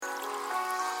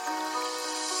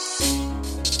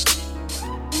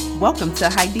Welcome to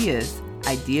Ideas,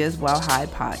 Ideas While High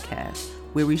podcast,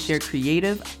 where we share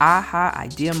creative aha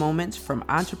idea moments from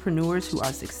entrepreneurs who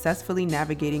are successfully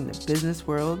navigating the business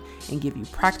world and give you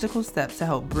practical steps to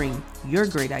help bring your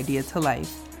great idea to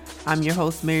life. I'm your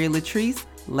host, Mary Latrice.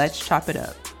 Let's chop it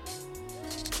up.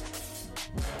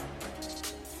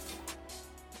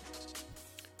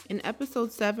 In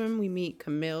episode 7, we meet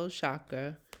Camille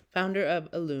Chakra, founder of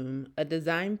Illume, a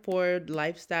design-forward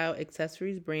lifestyle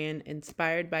accessories brand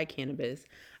inspired by cannabis.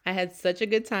 I had such a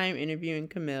good time interviewing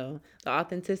Camille. The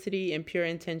authenticity and pure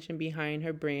intention behind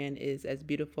her brand is as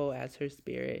beautiful as her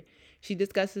spirit. She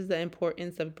discusses the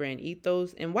importance of brand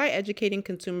ethos and why educating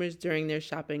consumers during their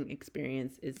shopping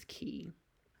experience is key.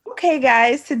 Okay,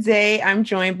 guys, today I'm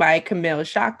joined by Camille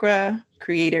Chakra,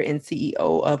 creator and CEO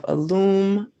of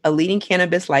Illume, a leading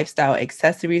cannabis lifestyle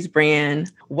accessories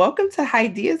brand. Welcome to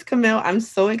Ideas, Camille. I'm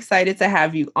so excited to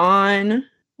have you on.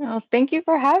 Oh, thank you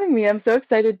for having me. I'm so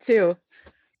excited too.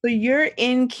 So you're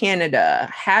in Canada.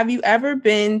 Have you ever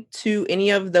been to any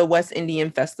of the West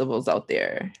Indian festivals out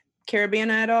there?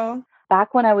 Caribbean at all?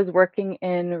 Back when I was working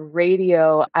in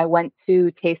radio, I went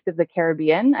to Taste of the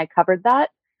Caribbean. I covered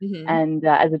that and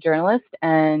as a journalist,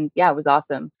 and yeah, it was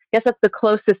awesome. I guess that's the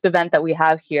closest event that we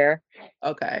have here.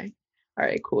 Okay. All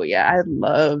right, cool. Yeah, I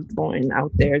loved going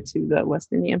out there to the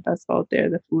West Indian Festival out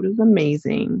there. The food is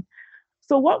amazing.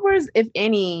 So what was, if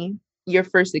any, your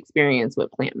first experience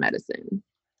with plant medicine?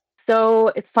 So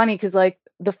it's funny because, like,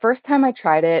 the first time I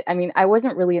tried it, I mean, I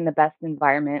wasn't really in the best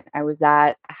environment. I was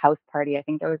at a house party. I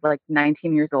think I was like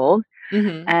 19 years old,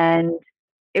 and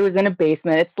it was in a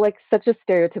basement. It's like such a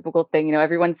stereotypical thing,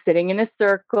 everyone's sitting in a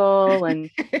circle and,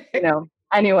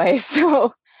 anyway,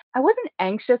 so I wasn't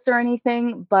anxious or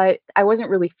anything, but I wasn't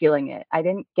really feeling it. I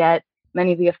didn't get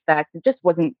many of the effects. It just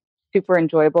wasn't super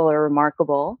enjoyable or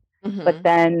remarkable. But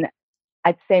then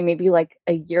I'd say maybe like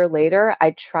a year later,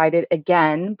 I tried it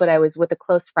again, but I was with a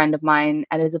close friend of mine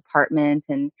at his apartment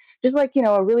and just like,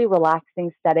 a really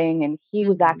relaxing setting. And he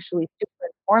was actually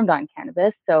super informed on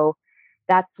cannabis. So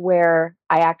that's where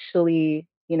I actually,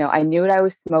 I knew what I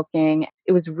was smoking.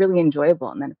 It was really enjoyable.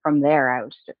 And then from there, I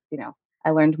was just,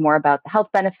 I learned more about the health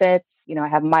benefits. I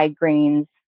have migraines,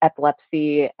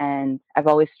 epilepsy, and I've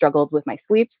always struggled with my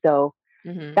sleep. So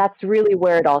that's really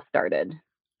where it all started.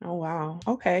 Oh, wow.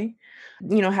 Okay.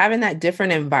 Having that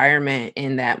different environment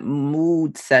and that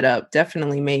mood setup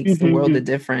definitely makes the world a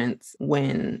difference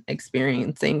when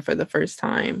experiencing for the first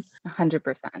time.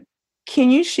 100%.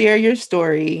 Can you share your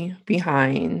story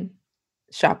behind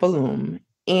Shop Illume?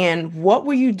 And what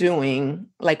were you doing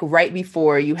like right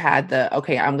before you had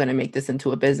okay, I'm going to make this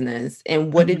into a business?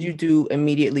 And what did you do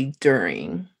immediately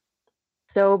during?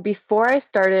 So before I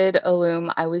started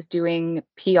Illume, I was doing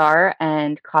PR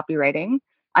and copywriting.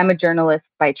 I'm a journalist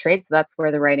by trade, so that's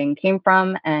where the writing came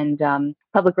from. And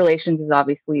public relations is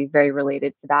obviously very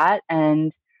related to that.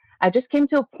 And I just came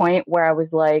to a point where I was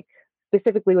like,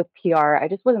 specifically with PR, I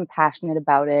just wasn't passionate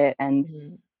about it.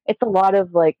 And it's a lot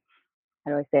of like,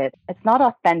 how do I say it? It's not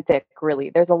authentic, really.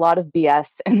 There's a lot of BS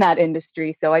in that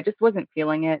industry. So I just wasn't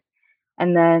feeling it.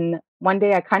 And then one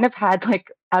day I kind of had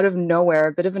like out of nowhere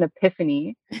a bit of an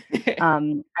epiphany.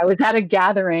 I was at a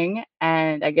gathering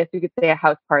and I guess you could say a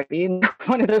house party, and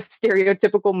one of those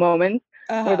stereotypical moments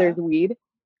where there's weed.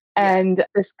 And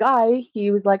this guy,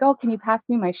 he was like, "Oh, can you pass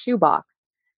me my shoebox?"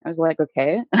 I was like,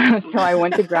 "Okay." So I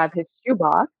went to grab his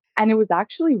shoebox and it was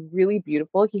actually really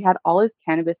beautiful. He had all his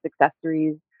cannabis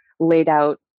accessories laid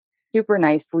out super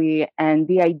nicely. And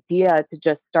the idea to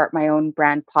just start my own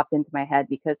brand popped into my head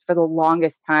because for the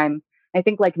longest time, I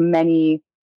think like many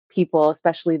people,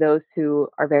 especially those who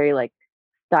are very like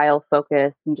style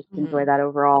focused and just enjoy that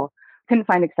overall, couldn't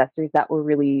find accessories that were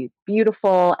really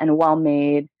beautiful and well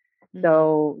made.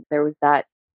 So there was that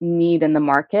need in the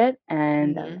market.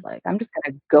 And I was like, I'm just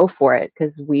going to go for it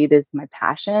because weed is my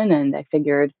passion. And I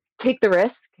figured take the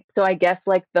risk. So I guess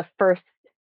like the first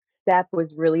step was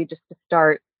really just to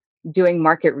start doing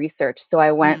market research. So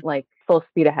I went like full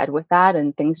speed ahead with that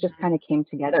and things just kind of came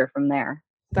together from there.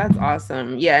 That's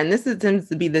awesome. Yeah. And tends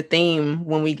to be the theme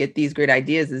when we get these great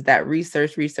ideas is that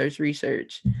research.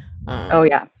 Oh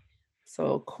yeah.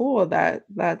 So cool.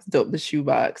 That's dope. The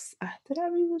shoebox. Did I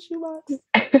read the shoebox?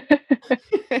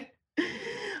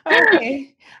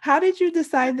 Okay. How did you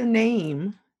decide the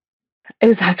name? It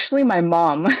was actually my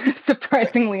mom,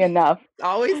 surprisingly enough.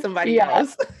 Always somebody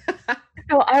else.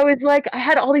 So I was like, I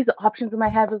had all these options in my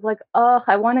head. I was like, oh,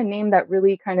 I want a name that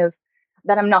really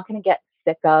that I'm not going to get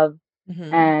sick of.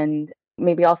 And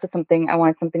maybe also I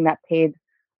wanted something that paid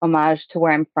homage to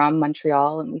where I'm from,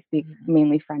 Montreal, and we speak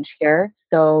mainly French here.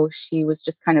 So she was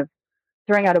just kind of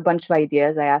throwing out a bunch of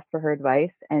ideas. I asked for her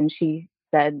advice and she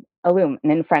said allume.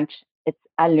 And in French, it's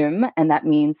allume, and that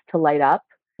means to light up.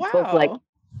 Both like, Wow.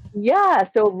 yeah,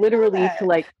 so I know literally to that.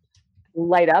 like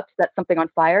light up, set something on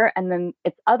fire. And then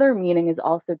its other meaning is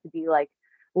also to be like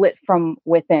lit from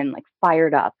within, like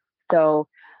fired up. So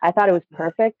I thought it was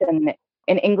perfect. And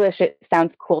in English, it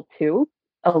sounds cool too.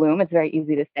 Allume, it's very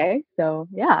easy to say. So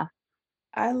yeah.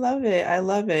 I love it. I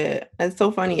love it. It's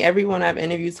so funny. Everyone I've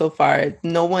interviewed so far,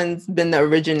 no one's been the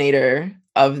originator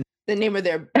of the name of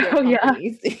their Oh yeah,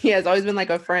 companies. Yeah, it's always been like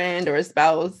a friend or a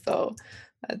spouse. So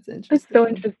that's it's so interesting.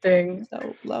 interesting.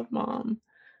 So love mom.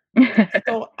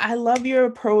 So I love your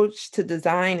approach to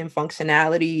design and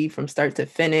functionality from start to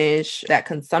finish, that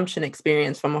consumption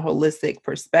experience from a holistic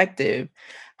perspective.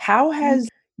 How has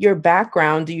your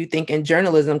background, do you think, in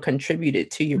journalism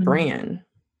contributed to your Mhm. brand?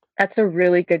 That's a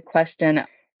really good question.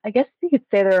 I guess you could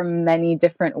say there are many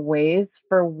different ways.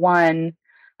 For one,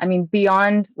 I mean,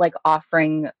 beyond like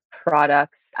offering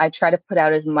products, I try to put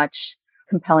out as much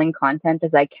compelling content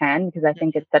as I can because I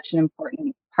think it's such an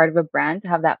important part of a brand to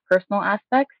have that personal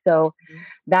aspect. So Mhm.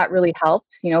 that really helps,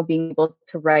 being able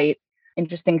to write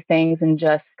interesting things and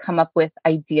just come up with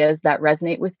ideas that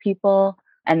resonate with people.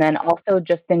 And then also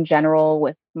just in general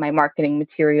with my marketing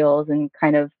materials and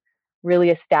kind of really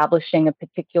establishing a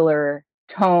particular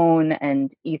tone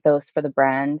and ethos for the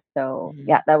brand. So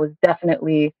yeah, Mhm. that was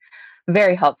definitely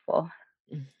very helpful.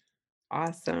 Mhm.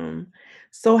 Awesome.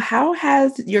 So how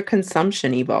has your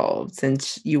consumption evolved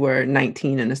since you were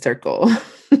 19 in a circle?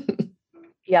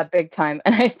 Yeah, big time.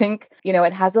 And I think,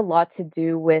 it has a lot to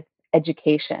do with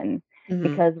education Mhm.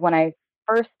 because when I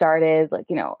first started, like,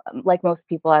 like most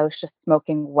people, I was just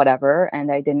smoking whatever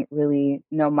and I didn't really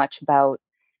know much about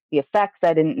the effects.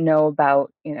 I didn't know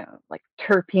about, like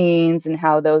terpenes and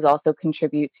how those also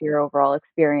contribute to your overall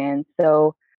experience.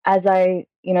 So as I,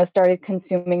 started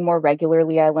consuming more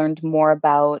regularly, I learned more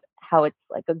about how it's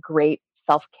like a great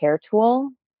self-care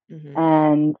tool Mhm.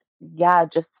 and yeah,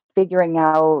 just figuring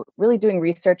out, really doing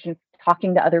research and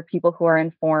talking to other people who are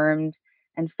informed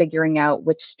and figuring out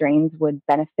which strains would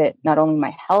benefit not only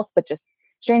my health, but just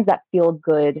strains that feel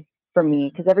good for me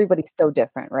because everybody's so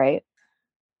different, right?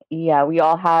 Yeah, we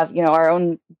all have, our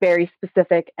own very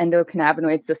specific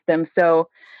endocannabinoid system. So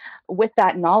with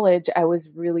that knowledge, I was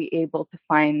really able to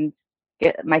find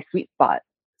my sweet spot.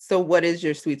 So what is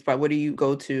your sweet spot? What do you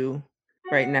go to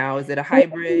right now? Is it a Yeah.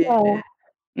 hybrid?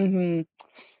 hmm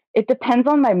It depends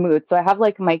on my mood. So I have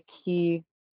like my key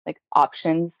like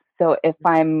options. So if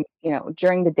I'm,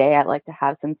 during the day, I like to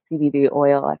have some CBD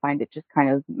oil. I find it just kind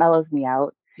of mellows me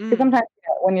out. Because Mm. sometimes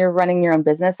when you're running your own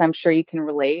business, I'm sure you can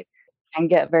relate, can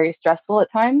get very stressful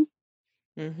at times.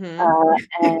 Mhm. Uh,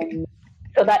 and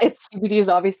so that it's CBD is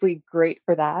obviously great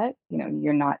for that.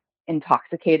 You're not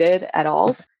intoxicated at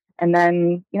all. And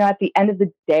then, at the end of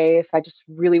the day, if I just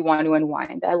really want to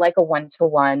unwind, I like a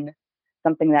 1-to-1,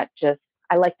 something that just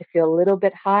I like to feel a little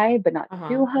bit high, but not Uh-huh.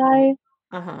 too high.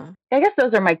 Uh-huh. I guess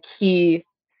those are my key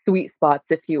sweet spots,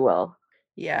 if you will.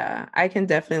 Yeah, I can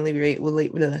definitely relate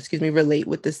with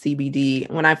the CBD.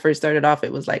 When I first started off,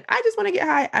 it was like, I just want to get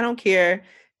high. I don't care.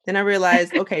 Then I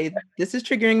realized, okay, this is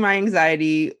triggering my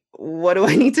anxiety. What do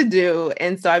I need to do?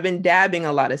 And so I've been dabbing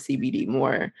a lot of CBD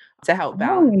more to help Oh,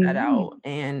 balance that nice. out.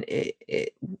 And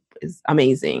it is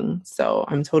amazing. So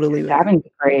I'm totally with Dabbing's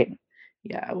great.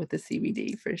 yeah, with the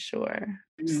CBD for sure.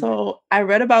 Mm. So I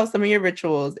read about some of your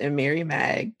rituals in Mary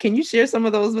Mag. Can you share some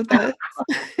of those with us?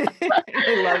 I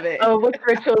love it. Oh, which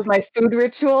rituals? My food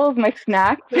rituals, my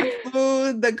snacks. The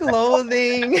food, the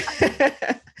clothing,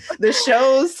 the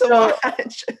shows to So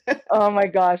watch. oh my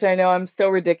gosh, I know I'm so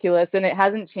ridiculous, and it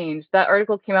hasn't changed. That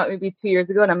article came out maybe 2 years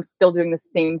ago, and I'm still doing the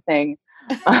same thing.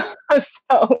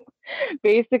 So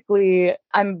basically,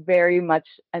 I'm very much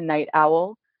a night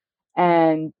owl,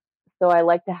 and so I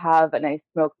like to have a nice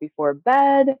smoke before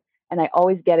bed, and I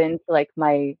always get into like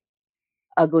my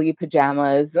ugly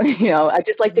pajamas. I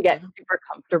just like to get Mhm. super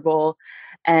comfortable.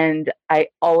 And I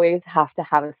always have to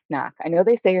have a snack. I know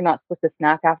they say you're not supposed to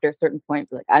snack after a certain point,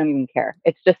 but like I don't even care.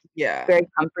 It's just Yeah. very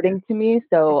comforting to me.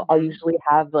 So I'll Mhm. usually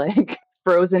have like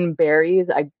frozen berries.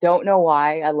 I don't know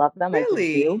why I love them. I just do.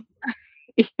 Really?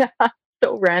 Yeah,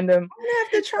 so random. I'm gonna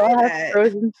have to So try I'll have that.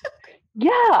 frozen.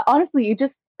 Yeah, honestly,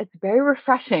 it's very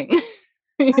refreshing.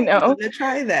 you I'm know? gonna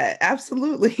try that.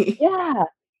 Absolutely. Yeah.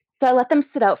 So I let them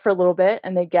sit out for a little bit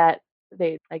and they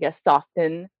I guess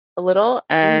soften a little. Mm.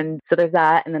 And so there's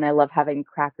that. And then I love having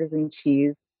crackers and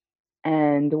cheese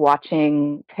and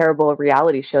watching terrible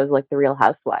reality shows like The Real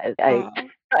Housewives. Oh,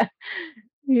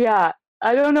 Yeah,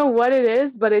 I don't know what it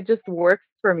is, but it just works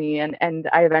for me. And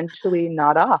I eventually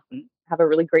nod off and have a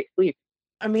really great sleep.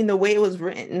 I mean, the way it was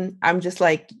written, I'm just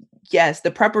like, Yes,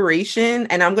 the preparation,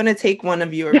 and I'm gonna take one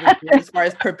of your reviews as far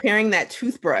as preparing that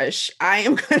toothbrush. Oh,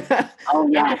 I'm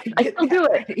yes, gonna I get still that do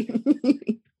it.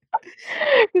 ready.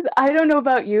 'Cause I don't know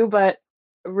about you, but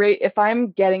if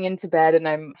I'm getting into bed and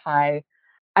I'm high,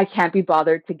 I can't be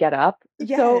bothered to get up.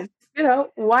 So, Yes,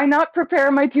 why not prepare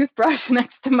my toothbrush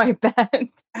next to my bed?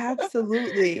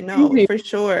 absolutely. No, Easy. for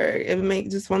sure. It would make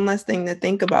just one less thing to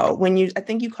think about when I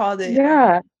think you called it,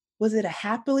 Yeah, was it a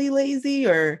happily lazy,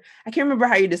 or I can't remember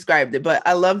how you described it, but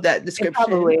I love that it description.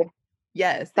 probably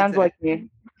Yes, sounds like me.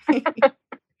 exactly.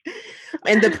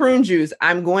 And the prune juice,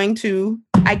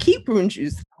 I keep prune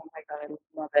juice Oh my god,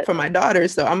 I love it. for my daughter,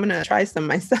 so I'm gonna try some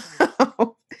myself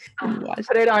and watch.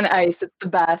 Put it on ice, it's the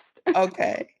best.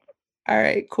 Okay. All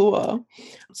right, cool.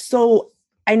 So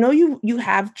I know you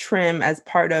have trim as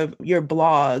part of your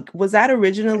blog. Was that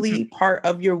originally part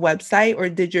of your website, or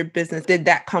did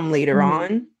that come later Mhm.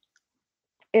 on?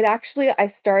 It actually,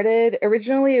 I started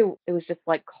originally, it was just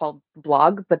like called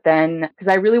blog, but then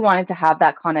because I really wanted to have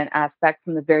that content aspect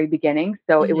from the very beginning,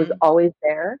 so it was Mhm. always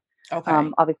there. Okay.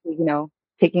 Obviously,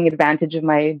 taking advantage of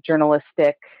my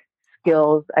journalistic Oh.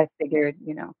 skills, I figured,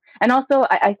 and also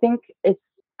I think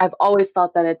I've always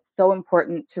felt that it's so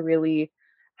important to really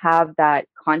have that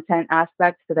content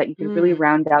aspect so that you can really Mm.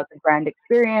 round out the brand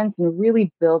experience and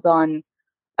really build on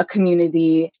a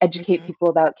community, educate Mhm. people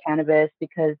about cannabis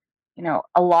because,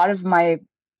 a lot of my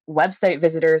website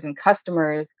visitors and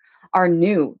customers are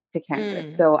new to cannabis.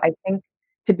 Mm. So I think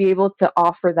to be able to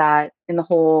offer that in the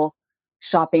whole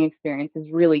shopping experience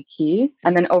is really key.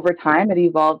 And then over time, it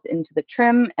evolved into the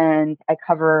trim, and I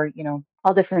cover,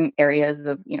 all different areas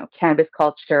of, cannabis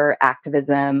culture,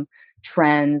 activism,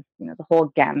 trends, the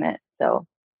whole gamut. So,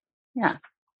 yeah.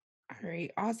 All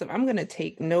right, awesome. I'm gonna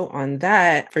take note on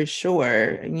that for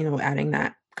sure. Adding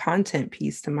that content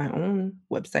piece to my own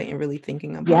website and really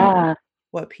thinking about Yeah.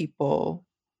 what people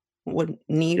would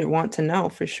need or want to know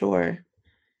for sure.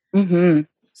 Hmm.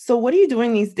 So, what are you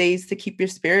doing these days to keep your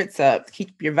spirits up, to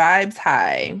keep your vibes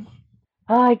high?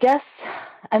 I guess,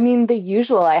 I mean, the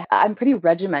usual. I'm pretty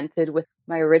regimented with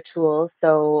my rituals.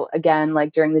 So again,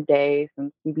 like during the day,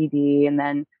 some CBD, and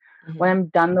then when Mhm. I'm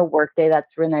done the workday,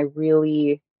 that's when I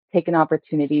really take an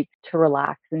opportunity to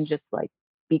relax and just like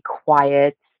be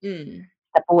quiet, Mm.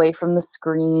 step away from the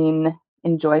screen,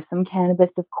 enjoy some cannabis,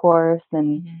 of course,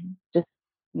 and Mhm. just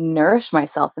nourish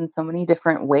myself in so many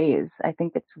different ways. I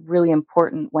think it's really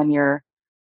important when you're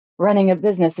running a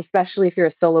business, especially if you're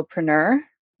a solopreneur.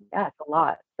 Yeah, it's a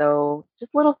lot. So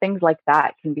just little things like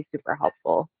that can be super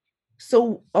helpful.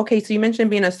 So, okay, so you mentioned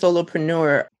being a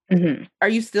solopreneur. Mhm. Are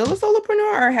you still a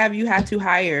solopreneur, or have you had to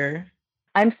hire?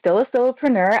 I'm still a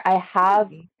solopreneur. I have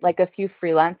Really? like a few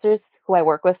freelancers who I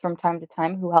work with from time to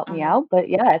time who help me Uh-huh. out. But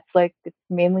yeah, it's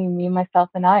mainly me, myself,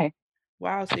 and I.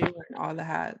 Wow, so you're wearing all the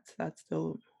hats. That's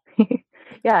dope.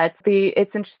 Yeah,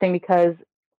 it's interesting because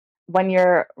when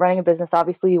you're running a business,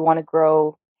 obviously you want to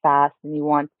grow fast and you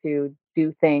want to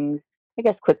do things, I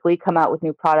guess, quickly, come out with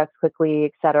new products quickly,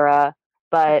 etc.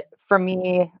 But for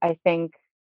me, I think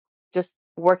just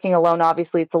working alone,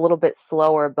 obviously it's a little bit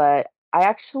slower, but I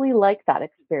actually like that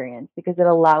experience because it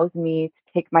allows me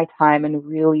to take my time and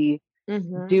really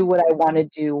do Mhm. what I want to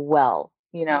do well?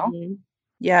 Mhm.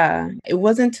 Yeah, it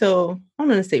wasn't until I'm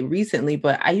gonna say recently,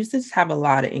 but I used to just have a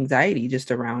lot of anxiety just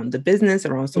around the business,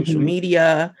 around social Hmm.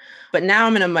 media. But now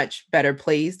I'm in a much better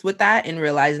place with that and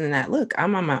realizing that, look,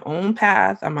 I'm on my own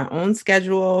path, on my own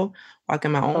schedule,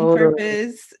 walking my own Totally.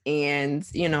 purpose. And,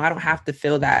 I don't have to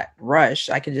feel that rush.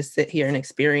 I can just sit here and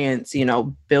experience,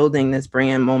 building this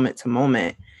brand moment to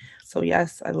moment. So,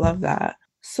 yes, I love that. Yeah,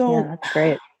 So, that's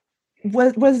great.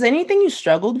 was anything you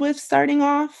struggled with starting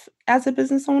off as a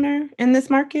business owner in this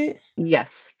market? Yes,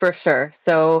 for sure.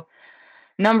 So,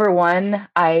 number one,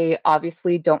 I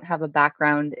obviously don't have a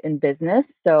background in business.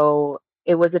 So,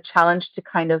 it was a challenge to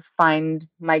kind of find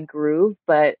my groove.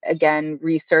 But again,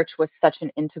 research was such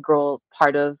an integral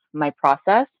part of my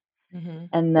process. Mhm.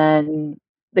 And then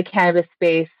the cannabis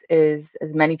space is,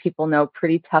 as many people know,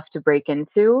 pretty tough to break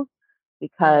into Mm.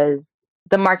 because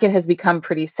the market has become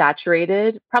pretty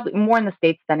saturated, probably more in the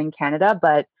States than in Canada.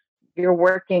 But if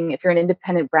you're an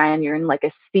independent brand, you're in like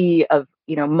a sea of,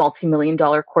 multi-million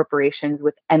dollar corporations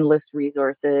with endless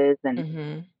resources and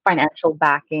Mhm. financial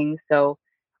backing. So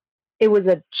it was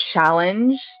a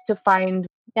challenge to find,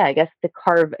 yeah, I guess to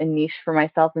carve a niche for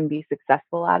myself and be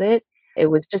successful at it. It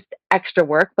was just extra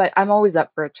work, but I'm always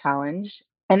up for a challenge.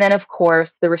 And then, of course,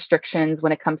 the restrictions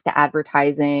when it comes to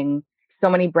advertising. So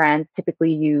many brands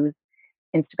typically use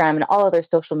Instagram and all other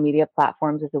social media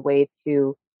platforms as a way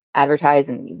to advertise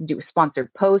and do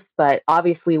sponsored posts, but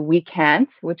obviously we can't,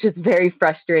 which is very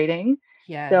frustrating.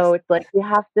 Yes. So it's like you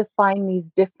have to find these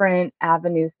different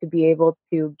avenues to be able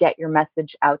to get your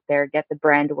message out there, get the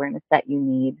brand awareness that you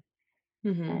need.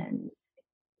 Hmm. And,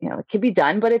 it can be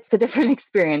done, but it's a different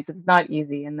experience. It's not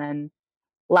easy. And then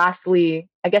lastly,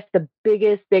 I guess the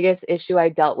biggest issue I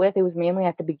dealt with, it was mainly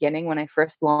at the beginning when I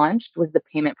first launched, was the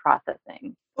payment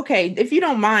processing. Okay, if you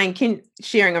don't mind, can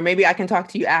sharing, or maybe I can talk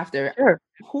to you after. Sure.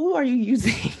 Who are you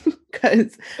using?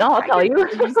 Because No, I'll tell you.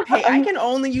 I can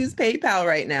only use PayPal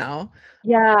right now,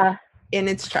 Yeah. and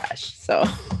it's trash. So,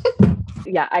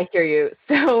 Yeah, I hear you.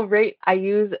 So, right, I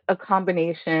use a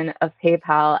combination of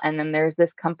PayPal, and then there's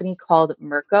this company called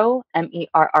Merco,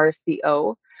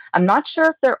 Merrco. I'm not sure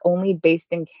if they're only based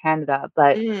in Canada,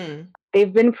 but mm,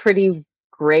 they've been pretty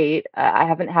great. I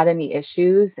haven't had any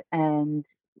issues, and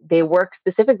they work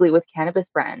specifically with cannabis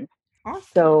brands. awesome.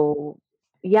 So,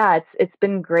 yeah, it's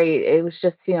been great. It was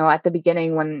just, at the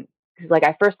beginning when 'cause, like,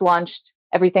 I first launched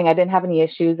everything, I didn't have any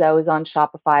issues. I was on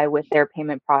Shopify with their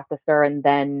payment processor, and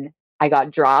then I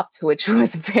got dropped, which was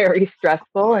very Oh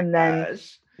stressful. my And then,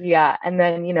 gosh. yeah, and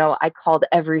then, I called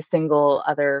every single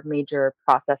other major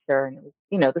processor, and it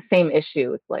was, the same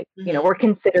issue. It's like, we're Mhm.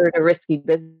 considered a risky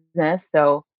business,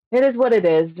 so it is what it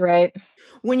is, right?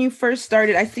 When you first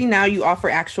started, I see now you offer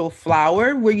actual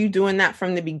flour. Were you doing that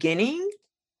from the beginning?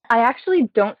 I actually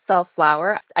don't sell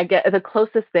flour. I get the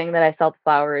closest thing that I sell to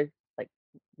flour is like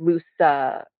loose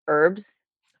herbs.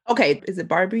 Okay, is it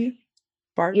Barbie?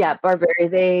 Yeah, Barbie?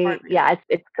 barberry. Barberry.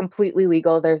 It's completely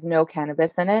legal. There's no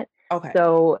cannabis in it. Okay.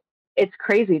 So it's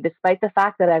crazy. Despite the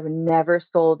fact that I've never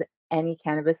sold any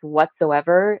cannabis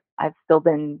whatsoever, I've still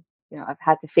been, I've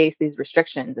had to face these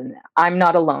restrictions, and I'm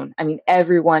not alone. I mean,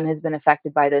 everyone has been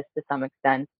affected by this to some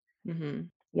extent. Mhm.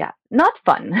 Yeah, not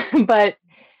fun, but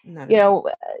Not you at all.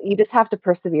 know, you just have to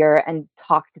persevere and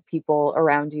talk to people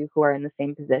around you who are in the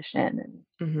same position, and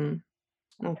Mhm.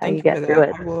 that's Well, how you thank you get for through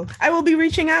that. it. I will be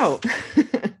reaching out.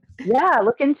 Yeah,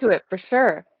 look into it for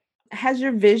sure. Has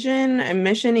your vision and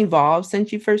mission evolved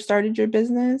since you first started your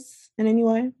business in any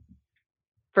way?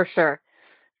 For sure.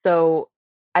 So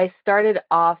I started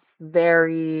off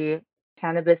very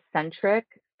cannabis centric.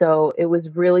 So it was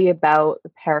really about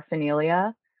the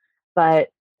paraphernalia. But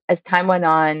as time went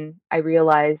on, I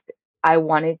realized I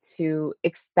wanted to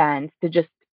expand to just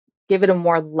give it a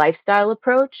more lifestyle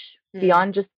approach Mm,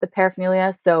 beyond just the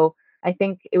paraphernalia. So I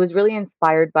think it was really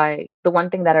inspired by the one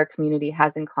thing that our community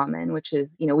has in common, which is,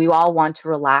 we all want to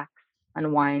relax,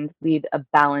 unwind, lead a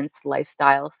balanced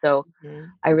lifestyle. So mhm,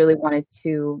 I really wanted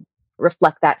to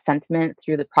reflect that sentiment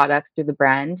through the products, through the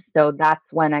brand. So that's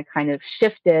when I kind of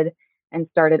shifted and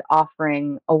started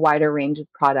offering a wider range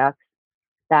of products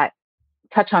that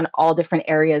touch on all different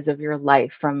areas of your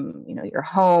life, from your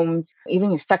home,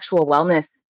 even your sexual wellness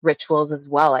rituals as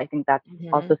well. I think that's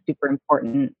also mhm. super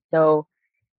important. So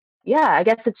yeah, I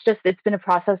guess it's been a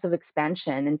process of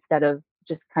expansion instead of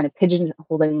just kind of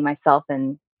pigeonholing myself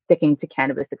and sticking to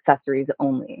cannabis accessories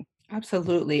only.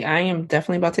 Absolutely. I am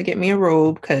definitely about to get me a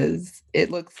robe because it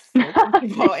looks so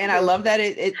comfortable. Thank And I you. love that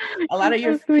it a lot You're of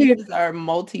your so sweet. pieces are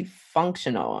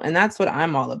multifunctional. And that's what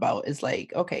I'm all about. Is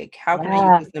like, okay, how can I use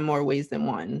Yeah, this in more ways than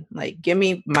one? Like, give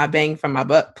me my bang for my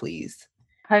buck, please.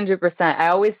 100%. I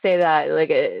always say that,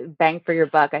 like, bang for your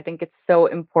buck. I think it's so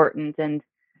important. And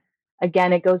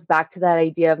again, it goes back to that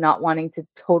idea of not wanting to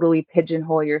totally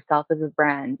pigeonhole yourself as a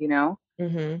brand.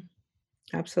 Hmm.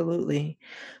 Absolutely.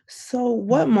 So,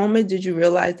 what Mhm. moment did you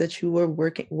realize that you were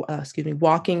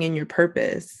walking in your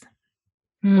purpose?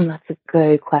 That's a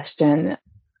good question.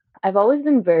 I've always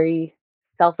been very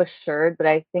self assured, but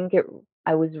I think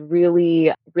I was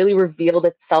really revealed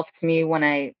itself to me when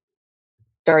I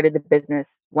started the business,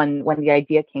 when the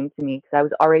idea came to me, because I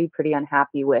was already pretty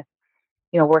unhappy with,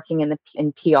 working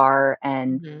in PR.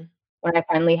 And Mhm. when I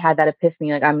finally had that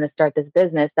epiphany, like, I'm going to start this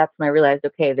business, that's when I realized,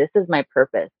 okay, this is my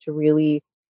purpose, to really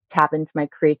tap into my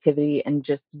creativity and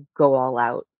just go all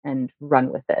out and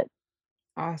run with it.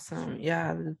 Awesome.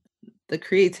 Yeah, the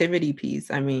creativity piece.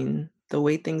 I mean, the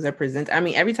way things are presented. I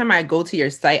mean, every time I go to your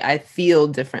site, I feel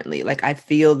differently. Like I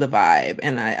feel the vibe,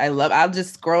 and I love. I'll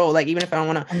just scroll. Like even if I don't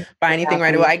want to I'm buy so anything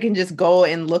right away, happy. I can just go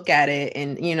and look at it,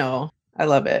 and I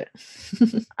love it.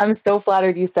 I'm so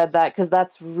flattered you said that, because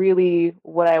that's really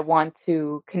what I want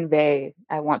to convey.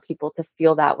 I want people to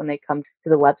feel that when they come to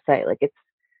the website. Like, it's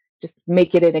just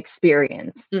make it an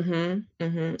experience. Mhm.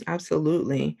 Mhm.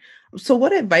 Absolutely. So,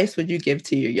 what advice would you give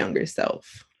to your younger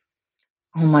self?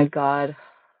 Oh my God.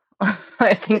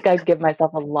 I think I'd give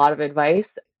myself a lot of advice.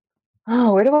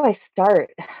 Oh, where do I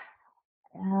start?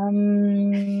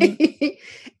 Um, Any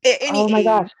oh my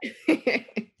gosh. age.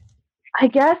 I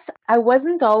guess I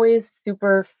wasn't always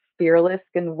super fearless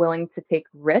and willing to take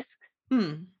risks.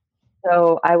 Hmm.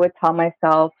 So I would tell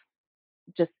myself,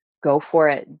 just go for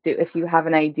it. If you have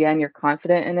an idea and you're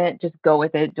confident in it, just go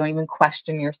with it. Don't even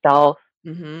question yourself.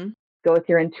 Mm-hmm. Go with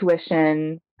your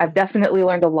intuition. I've definitely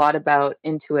learned a lot about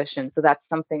intuition. So that's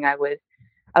something I would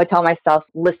tell myself,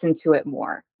 listen to it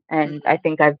more. And I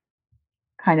think I've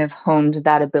kind of honed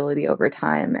that ability over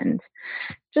time. And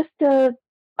just to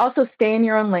also stay in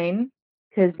your own lane,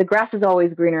 because the grass is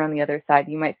always greener on the other side.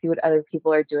 You might see what other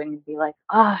people are doing and be like,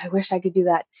 oh, I wish I could do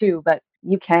that too. But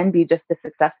you can be just as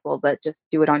successful, but just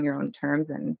do it on your own terms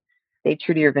and stay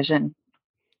true to your vision.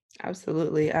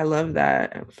 Absolutely. I love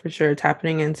that for sure.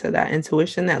 Tapping into that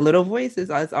intuition, that little voice is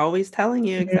always telling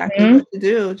you exactly Hmm. what to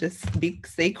do. Just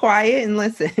stay quiet and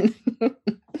listen.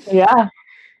 Yeah,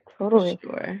 For totally.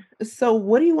 sure. So,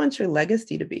 what do you want your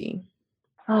legacy to be?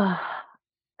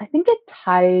 I think it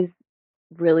ties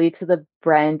really to the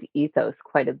brand ethos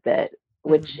quite a bit,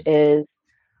 which Mhm, is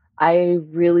I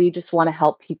really just want to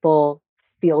help people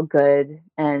feel good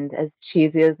and, as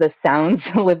cheesy as this sounds,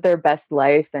 live their best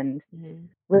life and mhm.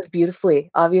 live beautifully.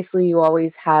 Obviously, you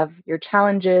always have your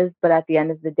challenges, but at the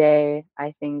end of the day,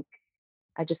 I think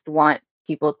I just want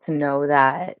people to know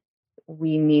that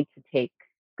we need to take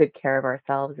good care of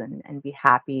ourselves and be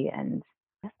happy. And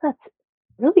I guess that's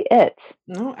really it.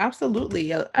 No,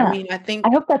 absolutely. I Yeah. mean, I I think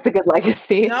hope that's a good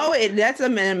legacy. no, that's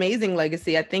an amazing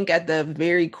legacy. I think at the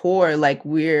very core, like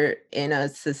we're in a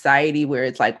society where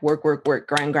it's like work, work, work,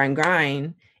 grind, grind,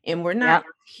 grind. And we're not Yeah.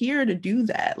 here to do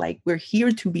that. Like we're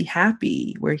here to be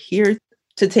happy. We're here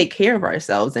to take care of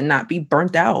ourselves and not be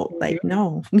burnt out. Like, Mhm.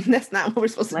 no, that's not what we're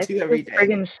supposed to Life do is every just day.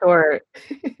 friggin' short.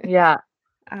 Yeah.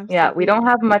 Yeah. We don't Absolutely.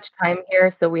 have much time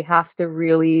here, so we have to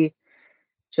really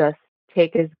just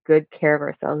take as good care of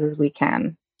ourselves as we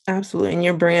can. Absolutely. And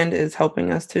your brand is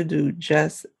helping us to do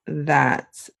just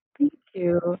that. Thank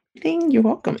you. You're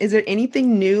welcome. Is there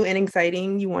anything new and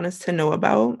exciting you want us to know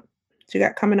about that you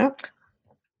got coming up?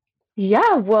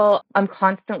 Yeah, well, I'm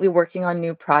constantly working on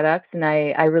new products and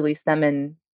I release them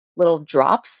in little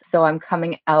drops. So I'm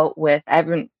coming out with, I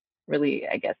haven't really,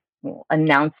 I guess, well,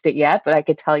 announced it yet, but I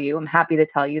could tell you, I'm happy to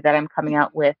tell you that I'm coming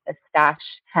out with a stash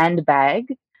handbag.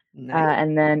 Nice.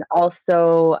 And then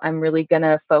also, I'm really going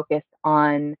to focus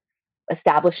on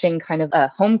establishing kind of a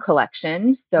home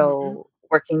collection. Mhm. So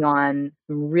working on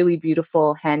some really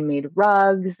beautiful handmade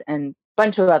rugs and a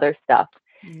bunch of other stuff.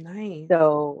 Nice.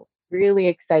 So really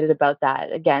excited about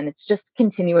that. Again, it's just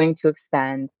continuing to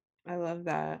expand. I love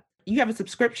that. You have a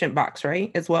subscription box, right,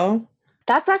 as well?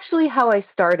 That's actually how I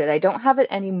started. I don't have it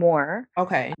anymore.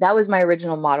 Okay, That was my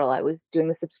original model. I was doing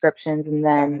the subscriptions and got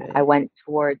then I it. went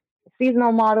towards the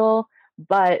seasonal model.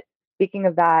 But speaking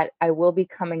of that, I will be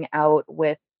coming out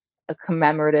with a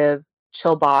commemorative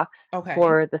chill box Okay.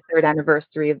 for the third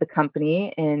anniversary of the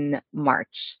company in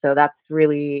March. So that's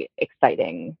really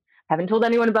exciting. Haven't told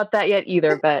anyone about that yet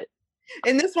either, but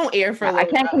And this won't air for a I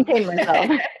little can't contain myself.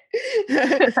 while.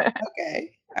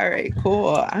 Okay. All right,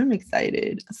 cool. I'm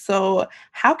excited. So,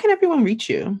 how can everyone reach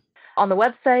you? On the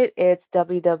website, it's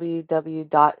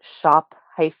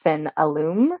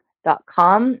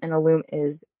www.shop-allume.com, and Allume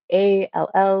is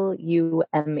ALLUME.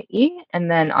 And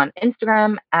then on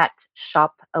Instagram at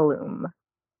Shop Allume.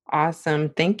 Awesome.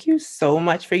 Thank you so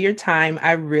much for your time.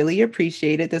 I really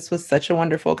appreciate it. This was such a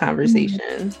wonderful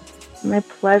conversation. My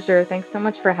pleasure. Thanks so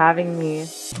much for having me.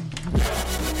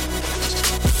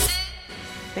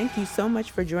 Thank you so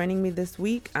much for joining me this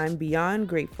week. I'm beyond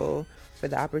grateful for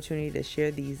the opportunity to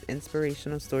share these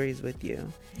inspirational stories with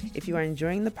you. If you are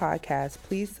enjoying the podcast,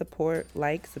 please support,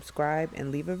 like, subscribe,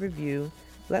 and leave a review.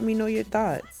 Let me know your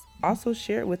thoughts. Also,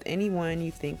 share it with anyone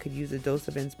you think could use a dose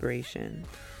of inspiration.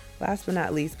 Last but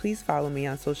not least, please follow me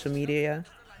on social media.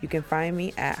 You can find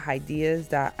me at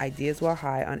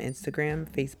ideas.ideaswhilehigh on Instagram,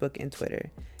 Facebook, and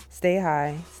Twitter. Stay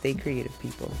high, stay creative,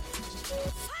 people.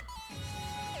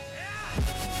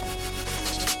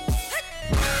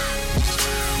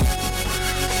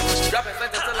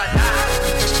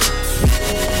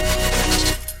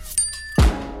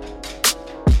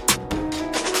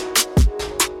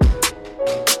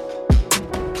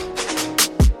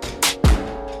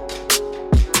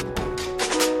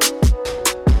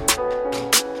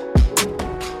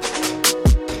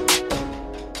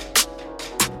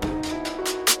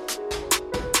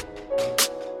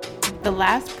 The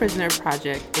Last Prisoner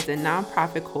Project is a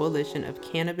nonprofit coalition of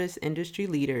cannabis industry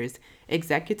leaders,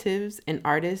 executives, and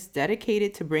artists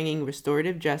dedicated to bringing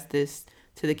restorative justice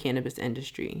to the cannabis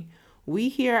industry. We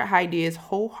here at Ideas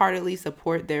wholeheartedly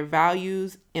support their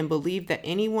values and believe that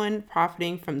anyone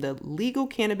profiting from the legal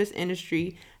cannabis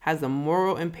industry has a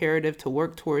moral imperative to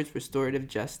work towards restorative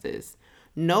justice.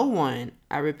 No one,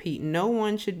 I repeat, no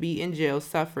one should be in jail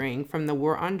suffering from the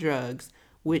war on drugs,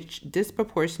 which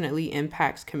disproportionately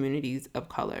impacts communities of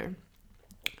color.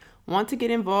 Want to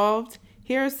get involved?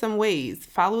 Here are some ways.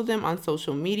 Follow them on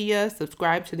social media,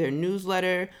 subscribe to their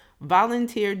newsletter,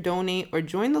 volunteer, donate, or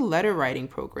join the letter writing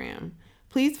program.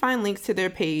 Please find links to their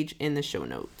page in the show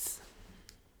notes.